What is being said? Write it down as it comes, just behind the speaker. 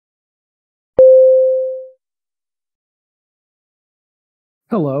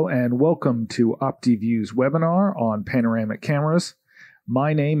Hello and welcome to Optiview's webinar on panoramic cameras.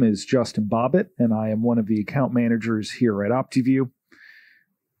 My name is Justin Bobbitt and I am one of the account managers here at Optiview.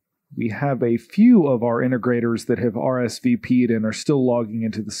 We have a few of our integrators that have RSVP'd and are still logging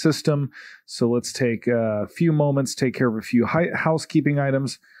into the system. So let's take a few moments, take care of a few housekeeping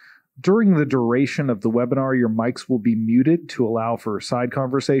items. During the duration of the webinar, your mics will be muted to allow for side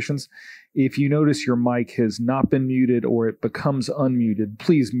conversations. If you notice your mic has not been muted or it becomes unmuted,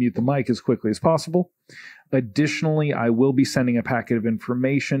 please mute the mic as quickly as possible. Additionally, I will be sending a packet of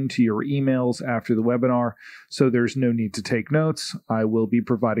information to your emails after the webinar, so there's no need to take notes. I will be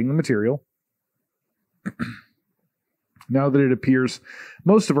providing the material. Now that it appears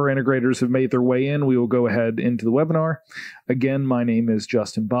most of our integrators have made their way in, we will go ahead into the webinar. Again, my name is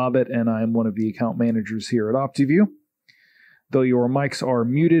Justin Bobbitt, and I am one of the account managers here at Optiview. Though your mics are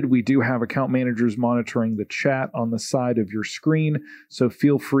muted, we do have account managers monitoring the chat on the side of your screen, so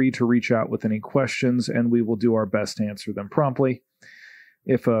feel free to reach out with any questions, and we will do our best to answer them promptly.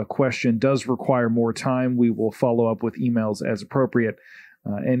 If a question does require more time, we will follow up with emails as appropriate.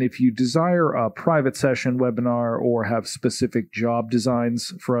 And if you desire a private session webinar or have specific job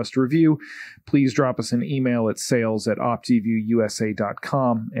designs for us to review, please drop us an email at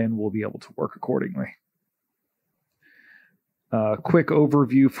sales@optiviewusa.com and we'll be able to work accordingly. Quick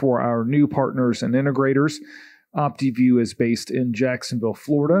overview for our new partners and integrators. Optiview is based in Jacksonville,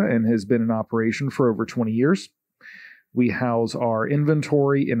 Florida, and has been in operation for over 20 years. We house our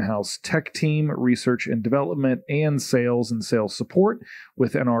inventory, in-house tech team, research and development, and sales support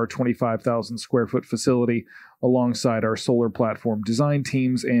within our 25,000 square foot facility, alongside our solar platform design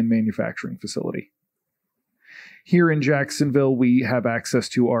teams and manufacturing facility. Here in Jacksonville, we have access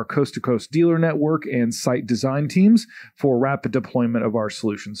to our coast-to-coast dealer network and site design teams for rapid deployment of our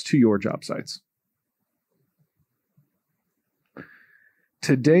solutions to your job sites.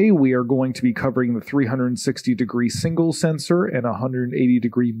 Today, we are going to be covering the 360-degree single sensor and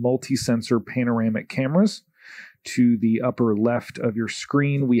 180-degree multi-sensor panoramic cameras. To the upper left of your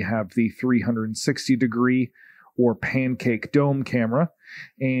screen, we have the 360-degree or pancake dome camera.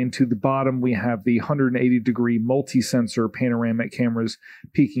 And to the bottom, we have the 180-degree multi-sensor panoramic cameras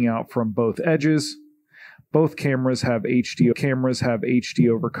peeking out from both edges. Both cameras have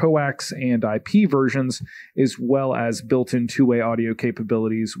HD-over-Coax and IP versions, as well as built-in two-way audio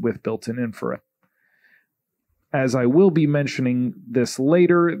capabilities with built-in infrared. As I will be mentioning this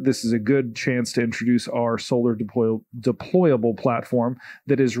later, this is a good chance to introduce our solar deployable platform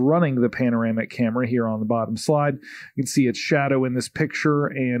that is running the panoramic camera here on the bottom slide. You can see its shadow in this picture,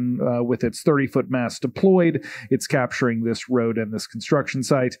 and with its 30-foot mast deployed, it's capturing this road and this construction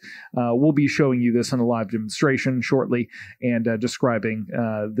site. We'll be showing you this in a live demonstration shortly and describing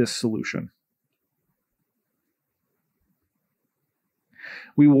this solution.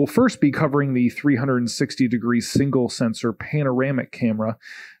 We will first be covering the 360-degree single sensor panoramic camera.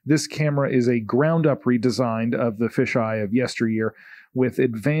 This camera is a ground-up redesign of the Fisheye of yesteryear with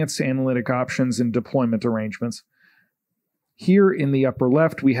advanced analytic options and deployment arrangements. Here in the upper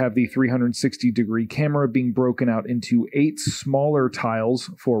left, we have the 360-degree camera being broken out into 8 smaller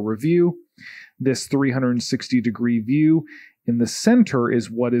tiles for review. This 360-degree view in the center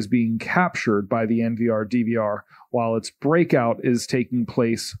is what is being captured by the NVR DVR, while its breakout is taking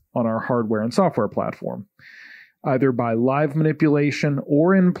place on our hardware and software platform. Either by live manipulation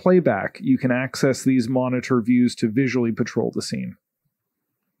or in playback, you can access these monitor views to visually patrol the scene.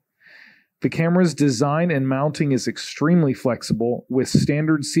 The camera's design and mounting is extremely flexible, with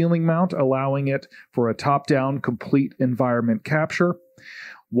standard ceiling mount allowing it for a top-down complete environment capture,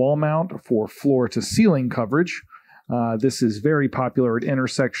 wall mount for floor-to-ceiling coverage. This is very popular at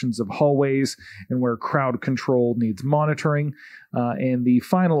intersections of hallways and where crowd control needs monitoring. And the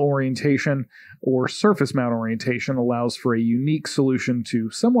final orientation or surface mount orientation allows for a unique solution to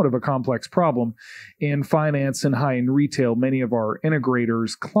somewhat of a complex problem. In finance and high-end retail, many of our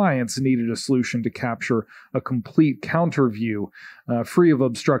integrators' clients needed a solution to capture a complete counter view, free of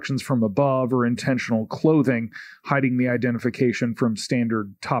obstructions from above or intentional clothing, hiding the identification from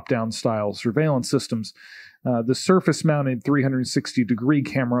standard top-down style surveillance systems. The surface-mounted 360-degree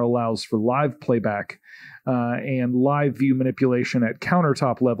camera allows for live playback and live view manipulation at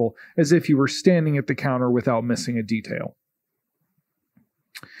countertop level, as if you were standing at the counter without missing a detail.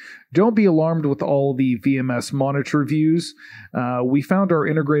 Don't be alarmed with all the VMS monitor views. We found our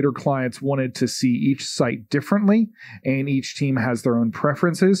integrator clients wanted to see each site differently, and each team has their own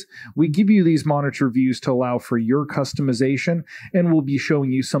preferences. We give you these monitor views to allow for your customization, and we'll be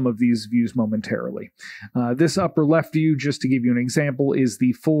showing you some of these views momentarily. This upper left view, just to give you an example, is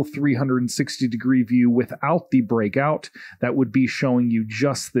the full 360-degree view without the breakout. That would be showing you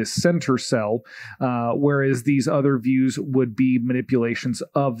just this center cell, whereas these other views would be manipulations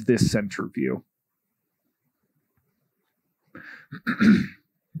of this center view.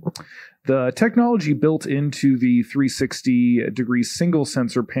 The technology built into the 360-degree single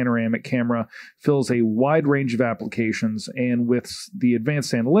sensor panoramic camera fills a wide range of applications, and with the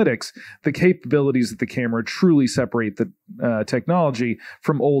advanced analytics, the capabilities of the camera truly separate the technology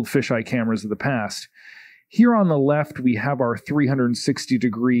from old fisheye cameras of the past. Here on the left, we have our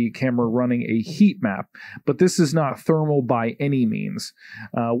 360-degree camera running a heat map, but this is not thermal by any means.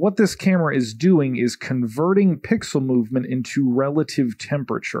 What this camera is doing is converting pixel movement into relative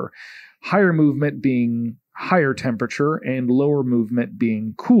temperature, higher movement being higher temperature and lower movement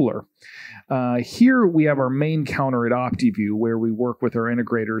being cooler. Here we have our main counter at Optiview, where we work with our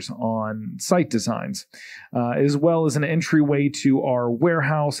integrators on site designs, as well as an entryway to our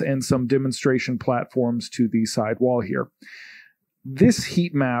warehouse and some demonstration platforms to the side wall here. This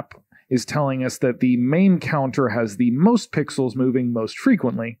heat map is telling us that the main counter has the most pixels moving most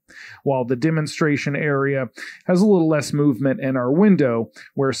frequently, while the demonstration area has a little less movement, and our window,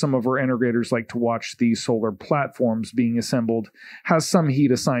 where some of our integrators like to watch the solar platforms being assembled, has some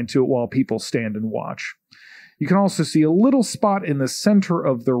heat assigned to it while people stand and watch. You can also see a little spot in the center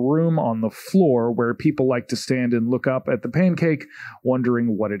of the room on the floor where people like to stand and look up at the pancake,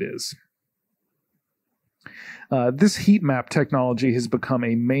 wondering what it is. This heat map technology has become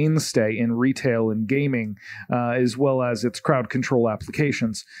a mainstay in retail and gaming, as well as its crowd control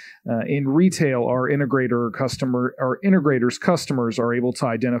applications. In retail, our integrators' customers are able to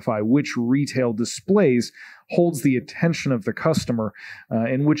identify which retail displays holds the attention of the customer,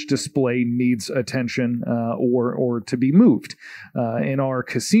 and which display needs attention or to be moved. In our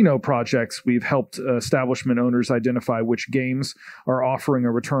casino projects, we've helped establishment owners identify which games are offering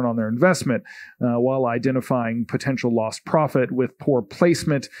a return on their investment, while identifying potential lost profit with poor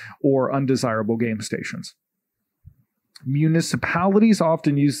placement or undesirable game stations. Municipalities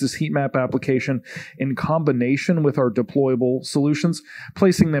often use this heat map application in combination with our deployable solutions,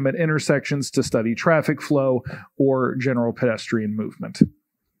 placing them at intersections to study traffic flow or general pedestrian movement.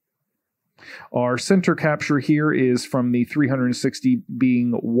 Our center capture here is from the 360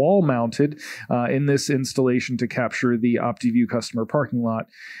 being wall mounted in this installation to capture the Optiview customer parking lot.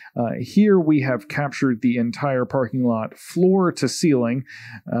 Here we have captured the entire parking lot floor to ceiling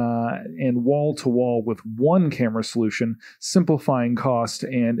and wall to wall with one camera solution, simplifying cost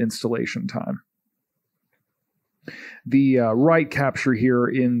and installation time. The right capture here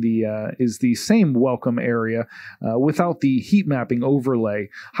is the same welcome area without the heat mapping overlay,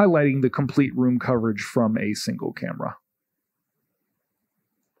 highlighting the complete room coverage from a single camera.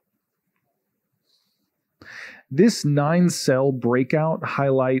 This 9-cell breakout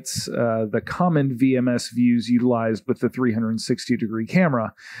highlights the common VMS views utilized with the 360-degree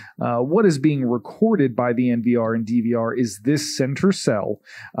camera. What is being recorded by the NVR and DVR is this center cell,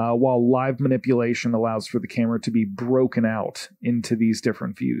 while live manipulation allows for the camera to be broken out into these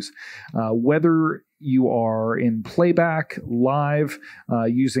different views. Whether you are in playback, live,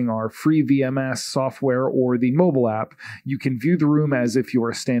 using our free VMS software or the mobile app, you can view the room as if you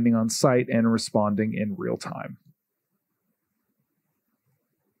are standing on site and responding in real time.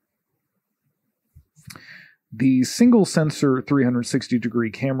 The single sensor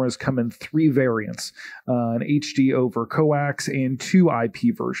 360-degree cameras come in 3 variants, an HD-over-Coax and 2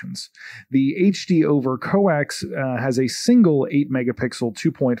 IP versions. The HD-over-Coax has a single 8-megapixel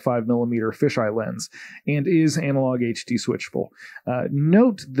 2.5mm fisheye lens and is analog HD switchable.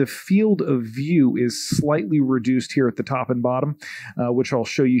 Note the field of view is slightly reduced here at the top and bottom, which I'll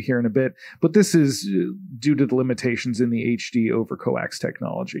show you here in a bit, but this is due to the limitations in the HD-over-Coax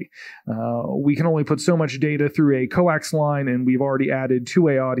technology. We can only put so much data through a coax line, and we've already added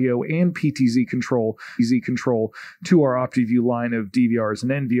 2-way audio and PTZ control to our Optiview line of DVRs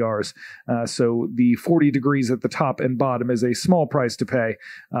and NVRs. So the 40 degrees at the top and bottom is a small price to pay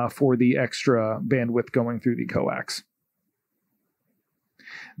for the extra bandwidth going through the coax.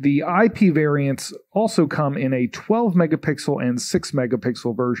 The IP variants also come in a 12 megapixel and 6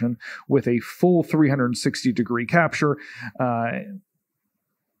 megapixel version with a full 360-degree capture.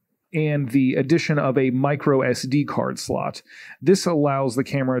 and the addition of a micro SD card slot. This allows the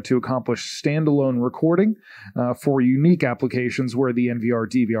camera to accomplish standalone recording for unique applications where the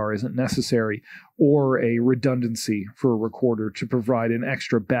NVR-DVR isn't necessary, or a redundancy for a recorder to provide an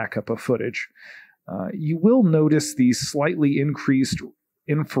extra backup of footage. You will notice the slightly increased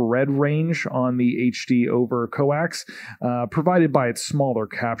infrared range on the HD-over-Coax, provided by its smaller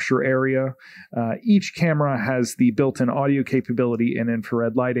capture area. Each camera has the built-in audio capability and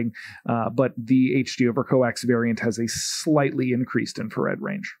infrared lighting, but the HD-over-Coax variant has a slightly increased infrared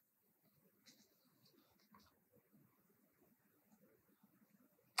range.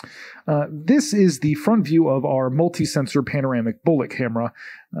 This is the front view of our multi-sensor panoramic bullet camera.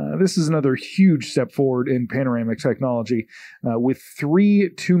 This is another huge step forward in panoramic technology. With 3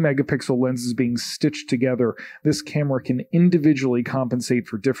 2-megapixel lenses being stitched together, this camera can individually compensate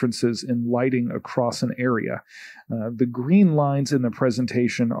for differences in lighting across an area. The green lines in the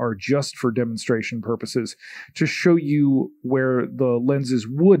presentation are just for demonstration purposes, to show you where the lenses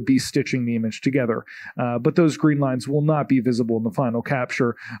would be stitching the image together, but those green lines will not be visible in the final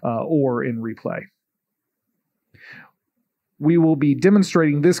capture or in replay. We will be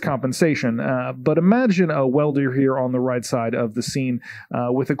demonstrating this compensation, but imagine a welder here on the right side of the scene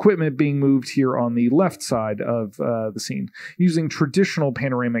with equipment being moved here on the left side of the scene. Using traditional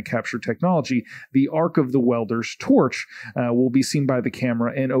panoramic capture technology, the arc of the welder's torch will be seen by the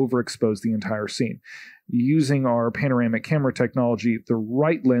camera and overexpose the entire scene. Using our panoramic camera technology, the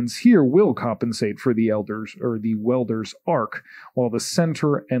right lens here will compensate for the welder's arc, while the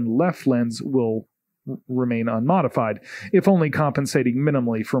center and left lens will remain unmodified, if only compensating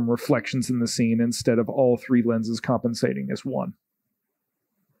minimally from reflections in the scene instead of all 3 lenses compensating as one.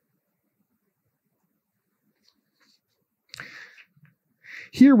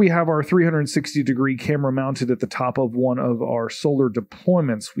 Here we have our 360-degree camera mounted at the top of one of our solar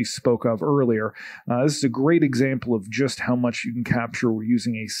deployments we spoke of earlier. This is a great example of just how much you can capture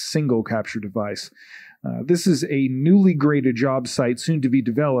using a single capture device. This is a newly graded job site soon to be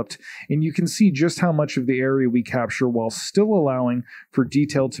developed, and you can see just how much of the area we capture while still allowing for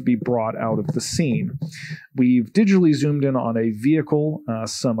detail to be brought out of the scene. We've digitally zoomed in on a vehicle,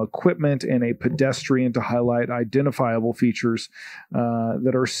 some equipment, and a pedestrian to highlight identifiable features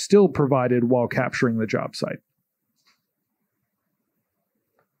that are still provided while capturing the job site.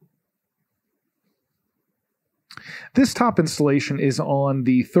 This top installation is on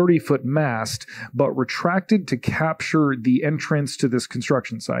the 30-foot mast, but retracted to capture the entrance to this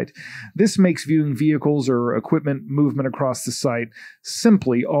construction site. This makes viewing vehicles or equipment movement across the site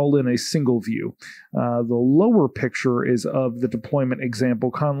simply all in a single view. The lower picture is of the deployment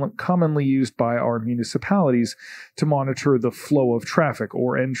example commonly used by our municipalities to monitor the flow of traffic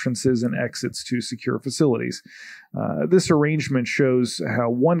or entrances and exits to secure facilities. This arrangement shows how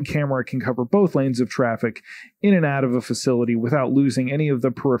one camera can cover both lanes of traffic in and out of a facility without losing any of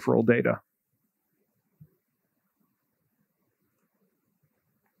the peripheral data.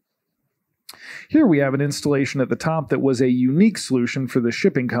 Here we have an installation at the top that was a unique solution for the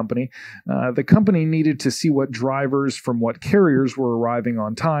shipping company. The company needed to see what drivers from what carriers were arriving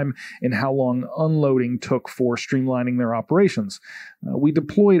on time and how long unloading took for streamlining their operations. We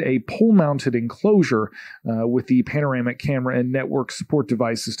deployed a pole-mounted enclosure with the panoramic camera and network support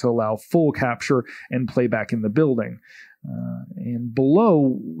devices to allow full capture and playback in the building. And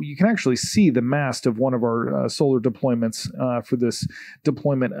below, you can actually see the mast of one of our solar deployments for this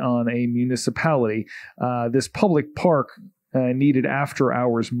deployment on a municipality. This public park needed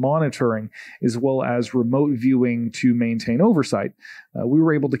after-hours monitoring as well as remote viewing to maintain oversight. We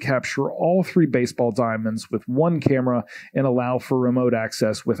were able to capture all 3 baseball diamonds with one camera and allow for remote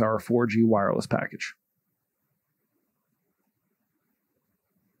access with our 4G wireless package.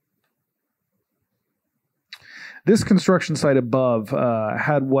 This construction site above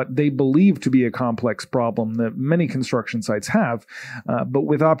had what they believed to be a complex problem that many construction sites have, but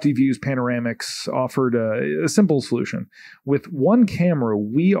with Optiview's panoramics offered a simple solution. With one camera,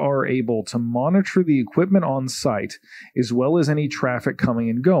 we are able to monitor the equipment on site as well as any traffic coming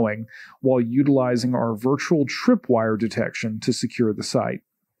and going while utilizing our virtual tripwire detection to secure the site.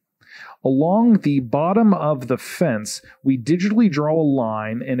 Along the bottom of the fence, we digitally draw a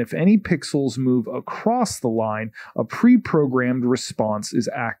line, and if any pixels move across the line, a pre-programmed response is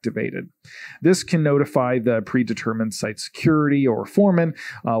activated. This can notify the predetermined site security or foreman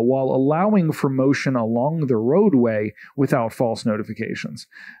while allowing for motion along the roadway without false notifications.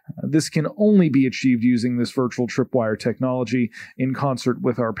 This can only be achieved using this virtual tripwire technology in concert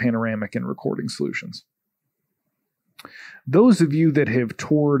with our panoramic and recording solutions. Those of you that have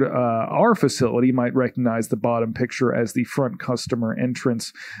toured our facility might recognize the bottom picture as the front customer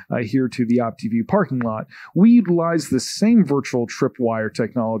entrance here to the Optiview parking lot. We utilize the same virtual tripwire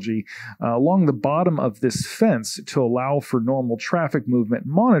technology along the bottom of this fence to allow for normal traffic movement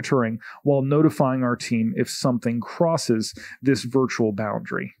monitoring while notifying our team if something crosses this virtual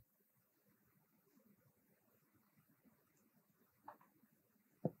boundary.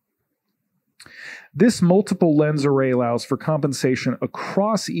 This multiple lens array allows for compensation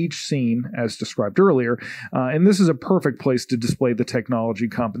across each scene, as described earlier, and this is a perfect place to display the technology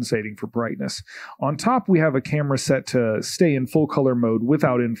compensating for brightness. On top, we have a camera set to stay in full color mode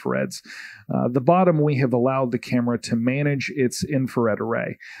without infrareds. The bottom, we have allowed the camera to manage its infrared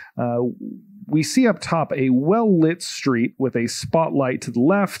array. We see up top a well-lit street with a spotlight to the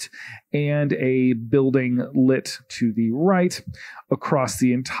left and a building lit to the right. Across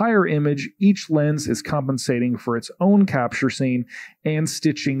the entire image, each lens is compensating for its own capture scene and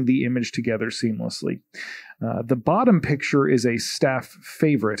stitching the image together seamlessly. The bottom picture is a staff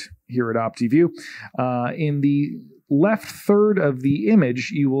favorite here at Optiview. In the left third of the image,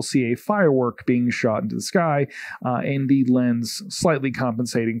 you will see a firework being shot into the sky, and the lens slightly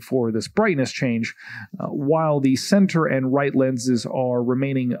compensating for this brightness change, while the center and right lenses are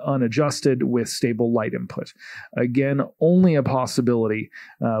remaining unadjusted with stable light input. Again, only a possibility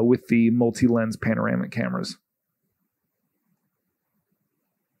with the multi-lens panoramic cameras.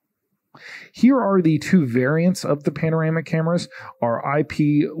 Here are the two variants of the panoramic cameras, our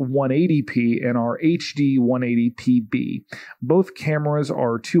IP 180p and our HD 180pb. Both cameras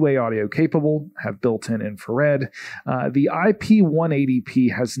are two-way audio capable, have built-in infrared. The IP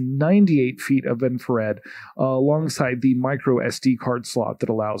 180p has 98 feet of infrared alongside the micro SD card slot that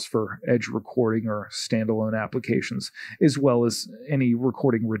allows for edge recording or standalone applications, as well as any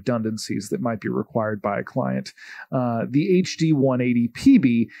recording redundancies that might be required by a client. The HD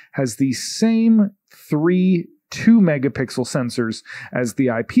 180pb has the same 3 2-megapixel sensors as the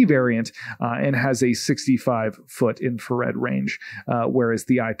IP variant and has a 65-foot infrared range, whereas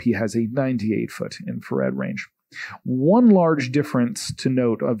the IP has a 98-foot infrared range. One large difference to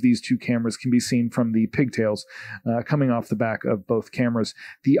note of these two cameras can be seen from the pigtails coming off the back of both cameras.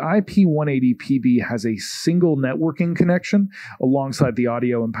 The IP 180pb has a single networking connection alongside the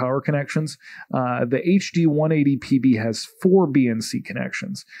audio and power connections. The HD 180pb has 4 BNC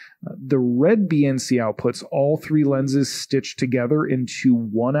connections. The red BNC outputs all 3 lenses stitched together into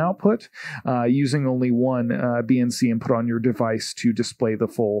one output, using only one BNC input on your device to display the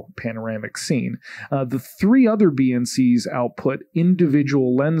full panoramic scene. The 3 other BNCs output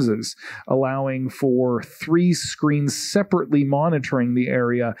individual lenses, allowing for 3 screens separately monitoring the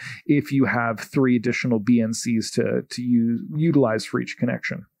area if you have 3 additional BNCs to utilize for each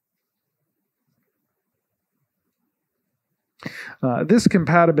connection. This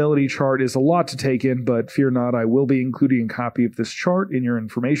compatibility chart is a lot to take in, but fear not, I will be including a copy of this chart in your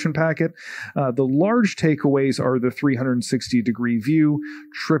information packet. The large takeaways are the 360-degree view,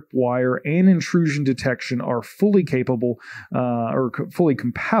 tripwire, and intrusion detection are fully capable or fully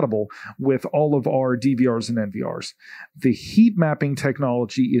compatible with all of our DVRs and NVRs. The heat mapping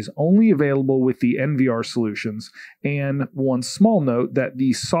technology is only available with the NVR solutions, and one small note that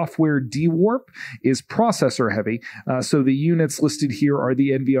the software dewarp is processor heavy, so the units listed here are the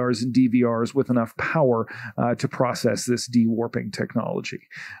NVRs and DVRs with enough power to process this dewarping technology.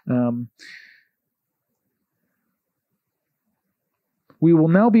 We will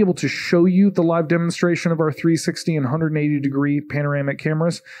now be able to show you the live demonstration of our 360 and 180-degree panoramic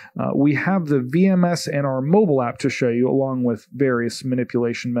cameras. We have the VMS and our mobile app to show you, along with various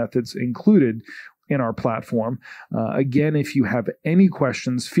manipulation methods included in our platform. Again, if you have any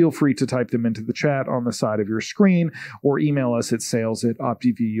questions, feel free to type them into the chat on the side of your screen or email us at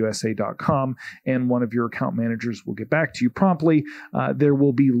sales@optiviewusa.com, and one of your account managers will get back to you promptly. There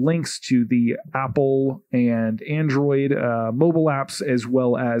will be links to the Apple and Android mobile apps, as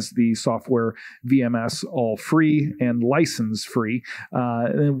well as the software VMS, all free and license free.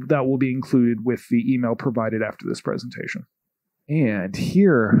 That will be included with the email provided after this presentation. And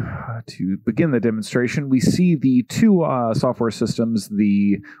here, to begin the demonstration, we see the two software systems,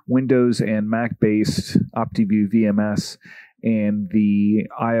 the Windows and Mac-based Optiview VMS and the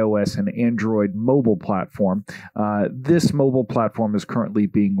iOS and Android mobile platform. This mobile platform is currently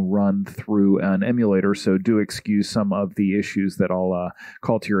being run through an emulator, so do excuse some of the issues that I'll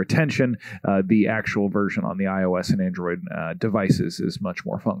call to your attention. The actual version on the iOS and Android devices is much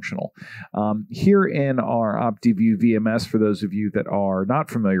more functional. Here in our Optiview VMS, for those of you that are not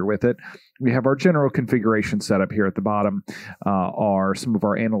familiar with it, we have our general configuration setup here at the bottom, are some of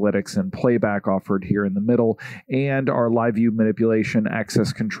our analytics and playback offered here in the middle, and our live view manipulation,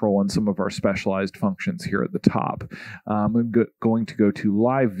 access control, and some of our specialized functions here at the top. I'm going to go to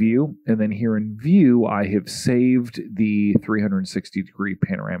live view, and then here in view, I have saved the 360-degree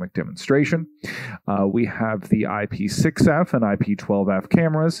panoramic demonstration. We have the IP6F and IP12F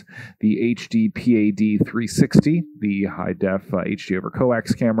cameras, the HD-PAD360, the high-def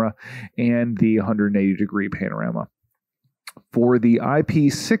HD-over-Coax camera, and the 180-degree panorama. For the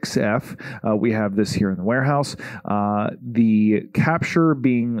IP6F, we have this here in the warehouse. The capture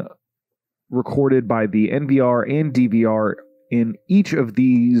being recorded by the NVR and DVR in each of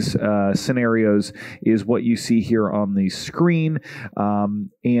these scenarios is what you see here on the screen.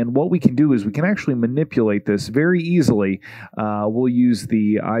 And what we can do is we can actually manipulate this very easily. We'll use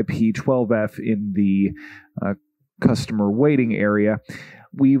the IP12F in the customer waiting area.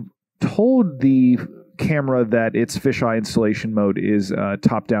 We've told the camera that its fisheye installation mode is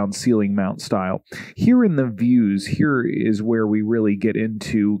top-down ceiling mount style. Here in the views, here is where we really get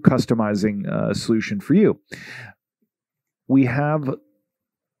into customizing a solution for you. We have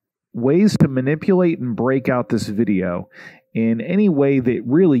ways to manipulate and break out this video in any way that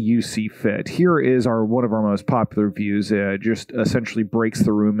really you see fit. Here is one of our most popular views. Just essentially breaks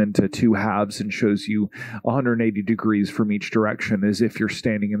the room into two halves and shows you 180 degrees from each direction as if you're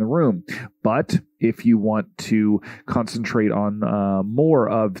standing in the room. But if you want to concentrate on more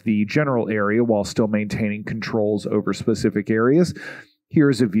of the general area while still maintaining controls over specific areas,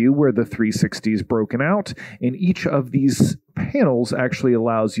 here's a view where the 360 is broken out, and each of these panels actually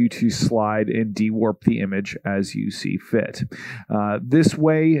allows you to slide and de-warp the image as you see fit. This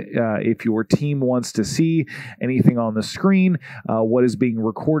way, if your team wants to see anything on the screen, what is being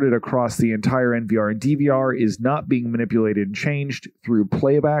recorded across the entire NVR and DVR is not being manipulated and changed through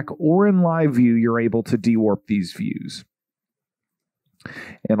playback, or in live view, you're able to de-warp these views.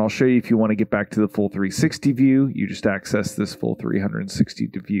 And I'll show you if you want to get back to the full 360 view, you just access this full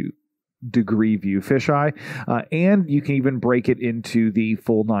 360-degree view fisheye, and you can even break it into the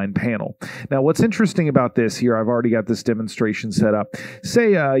full 9 panel. Now, what's interesting about this here, I've already got this demonstration set up.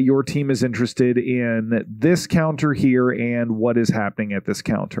 Say your team is interested in this counter here and what is happening at this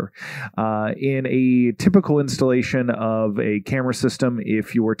counter. In a typical installation of a camera system,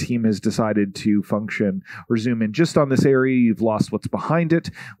 if your team has decided to function or zoom in just on this area, you've lost what's behind it.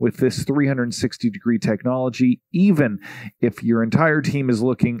 With this 360-degree technology, even if your entire team is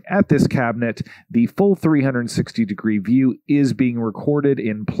looking at this cabinet, the full 360-degree view is being recorded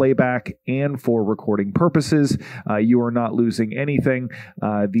in playback, and for recording purposes, you are not losing anything.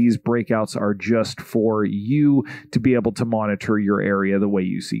 These breakouts are just for you to be able to monitor your area the way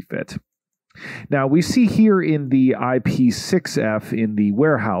you see fit. Now, we see here in the IP6F in the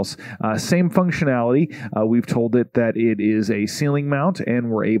warehouse, same functionality. We've told it that it is a ceiling mount, and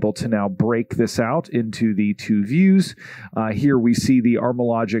we're able to now break this out into the two views. Here we see the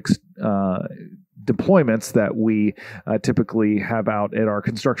Armalogics deployments that we typically have out at our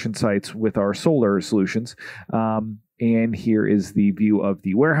construction sites with our solar solutions. And here is the view of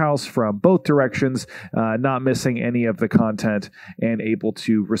the warehouse from both directions, not missing any of the content, and able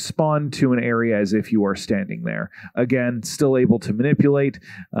to respond to an area as if you are standing there. Again, still able to manipulate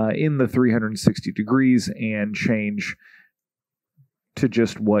in the 360 degrees and change to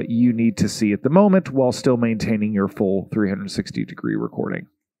just what you need to see at the moment while still maintaining your full 360-degree recording.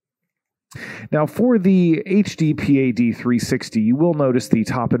 Now, for the HD-PAD360, you will notice the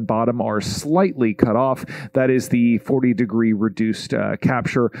top and bottom are slightly cut off. That is the 40-degree reduced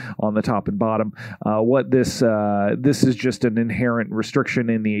capture on the top and bottom. This is just an inherent restriction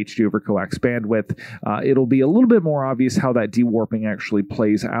in the HD-over-Coax bandwidth. It'll be a little bit more obvious how that dewarping actually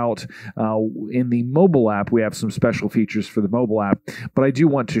plays out. In the mobile app, we have some special features for the mobile app, but I do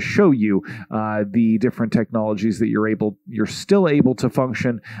want to show you the different technologies that you're still able to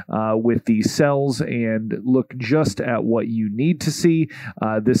function with the cells and look just at what you need to see.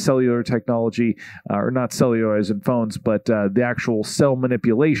 This cellular technology, or not cellular as in phones, but the actual cell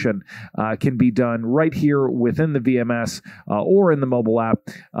manipulation can be done right here within the VMS or in the mobile app.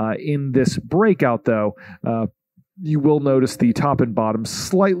 In this breakout, though, you will notice the top and bottom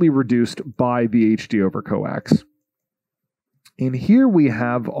slightly reduced by the HD-over-Coax. And here we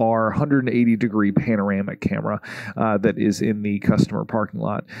have our 180-degree panoramic camera that is in the customer parking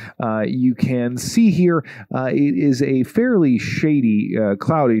lot. You can see here it is a fairly shady,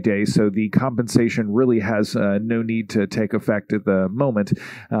 cloudy day, so the compensation really has no need to take effect at the moment.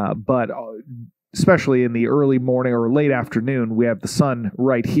 But especially in the early morning or late afternoon, we have the sun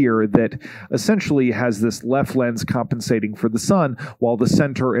right here that essentially has this left lens compensating for the sun, while the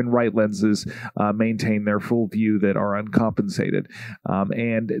center and right lenses maintain their full view that are uncompensated.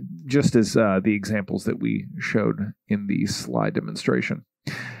 And just as the examples that we showed in the slide demonstration.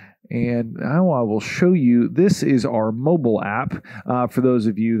 And now I will show you, this is our mobile app. For those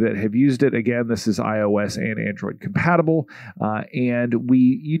of you that have used it, again, this is iOS and Android compatible. And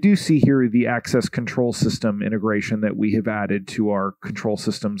you do see here the access control system integration that we have added to our control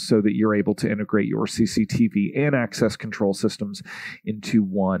systems so that you're able to integrate your CCTV and access control systems into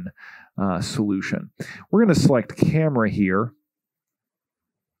one solution. We're going to select camera here.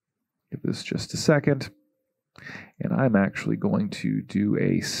 Give this just a second. And I'm actually going to do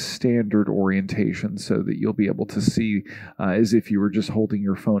a standard orientation so that you'll be able to see as if you were just holding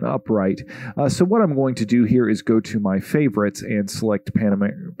your phone upright. So what I'm going to do here is go to my favorites and select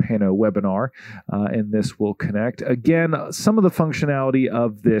Pano Webinar, and this will connect. Again, some of the functionality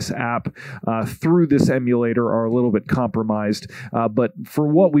of this app through this emulator are a little bit compromised, but for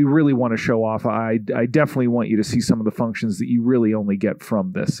what we really want to show off, I definitely want you to see some of the functions that you really only get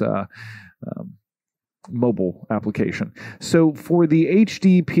from this mobile application. So for the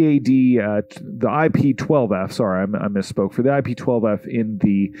HD PAD, the IP12F, sorry, I misspoke. For the IP12F in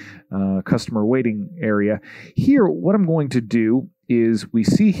the customer waiting area, here what I'm going to do is we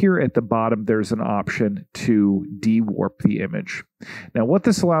see here at the bottom there's an option to de-warp the image. Now what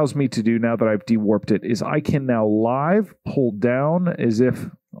this allows me to do now that I've de-warped it is I can now live pull down as if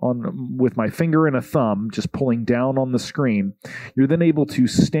with my finger and a thumb, just pulling down on the screen. You're then able to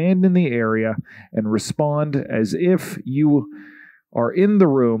stand in the area and respond as if you are in the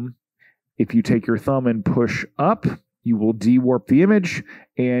room. If you take your thumb and push up, you will de-warp the image,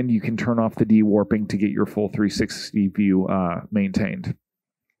 and you can turn off the de-warping to get your full 360 view maintained.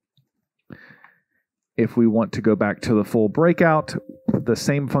 If we want to go back to the full breakout, the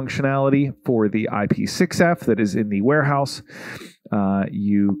same functionality for the IP6F that is in the warehouse.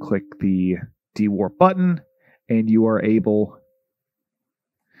 You click the de-warp button, and you are able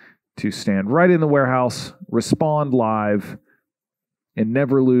to stand right in the warehouse, respond live, and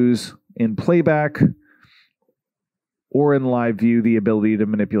never lose in playback or in live view the ability to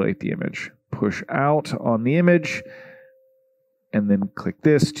manipulate the image. Push out on the image, and then click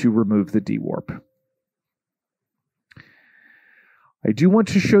this to remove the de-warp. I do want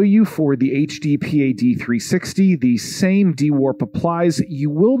to show you for the HD PAD 360, the same de-warp applies.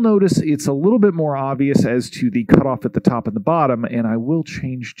 You will notice it's a little bit more obvious as to the cutoff at the top and the bottom, and I will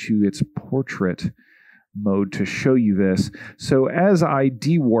change to its portrait mode to show you this. So as I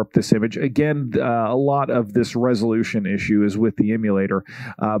de-warp this image, again, a lot of this resolution issue is with the emulator,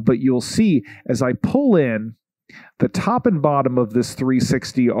 but you'll see as I pull in, the top and bottom of this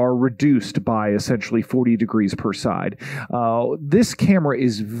 360 are reduced by essentially 40 degrees per side. This camera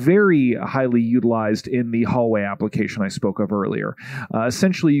is very highly utilized in the hallway application I spoke of earlier.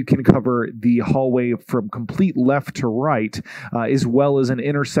 Essentially, you can cover the hallway from complete left to right, as well as an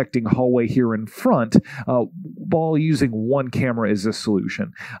intersecting hallway here in front, while using one camera as a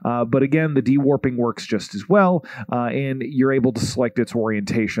solution. But again, the de-warping works just as well, and you're able to select its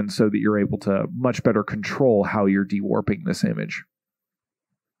orientation so that you're able to much better control how you're de-warping this image.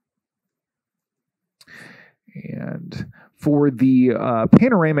 And for the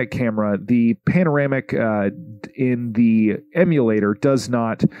panoramic camera, the panoramic in the emulator does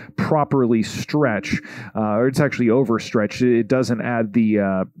not properly stretch, or it's actually overstretched. It doesn't add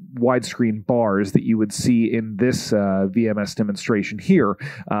the widescreen bars that you would see in this VMS demonstration here.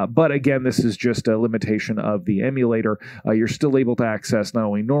 But again, this is just a limitation of the emulator. You're still able to access not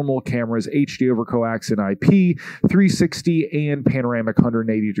only normal cameras, HD-over-Coax and IP, 360, and panoramic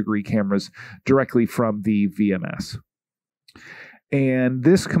 180-degree cameras directly from the VMS. And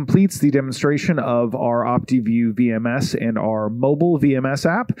this completes the demonstration of our Optiview VMS and our mobile VMS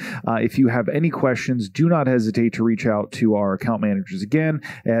app. If you have any questions, do not hesitate to reach out to our account managers again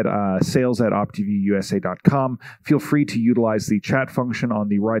at sales@optiviewusa.com. Feel free to utilize the chat function on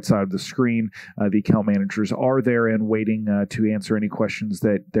the right side of the screen. The account managers are there and waiting to answer any questions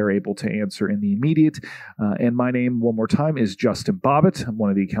that they're able to answer in the immediate. And my name, one more time, is Justin Bobbitt. I'm one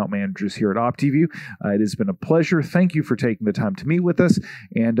of the account managers here at Optiview. It has been a pleasure. Thank you for taking the time to meet with us,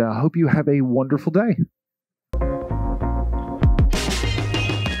 and hope you have a wonderful day.